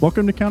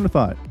Welcome to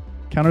Counterthought.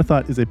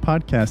 Counterthought is a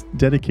podcast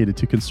dedicated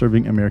to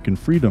conserving American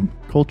freedom,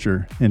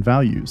 culture, and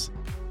values.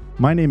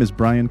 My name is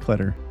Brian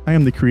Kletter. I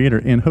am the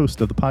creator and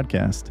host of the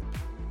podcast.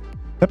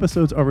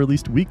 Episodes are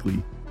released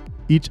weekly.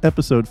 Each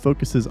episode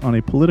focuses on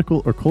a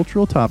political or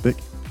cultural topic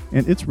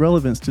and its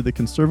relevance to the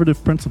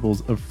conservative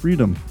principles of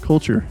freedom,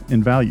 culture,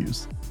 and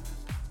values.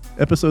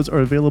 Episodes are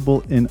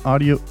available in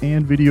audio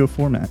and video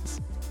formats.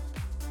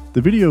 The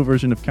video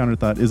version of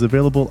Counterthought is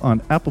available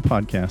on Apple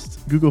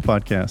Podcasts, Google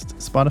Podcasts,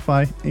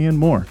 Spotify, and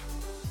more.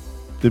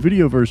 The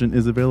video version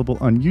is available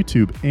on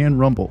YouTube and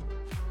Rumble.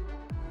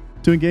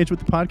 To engage with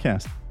the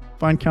podcast,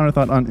 find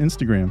Counterthought on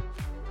Instagram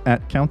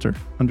at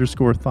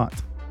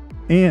 @counter_thought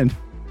and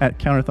at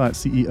Counterthought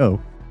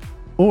CEO,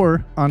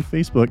 or on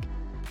Facebook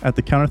at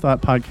the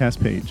Counterthought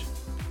podcast page.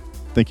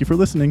 Thank you for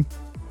listening.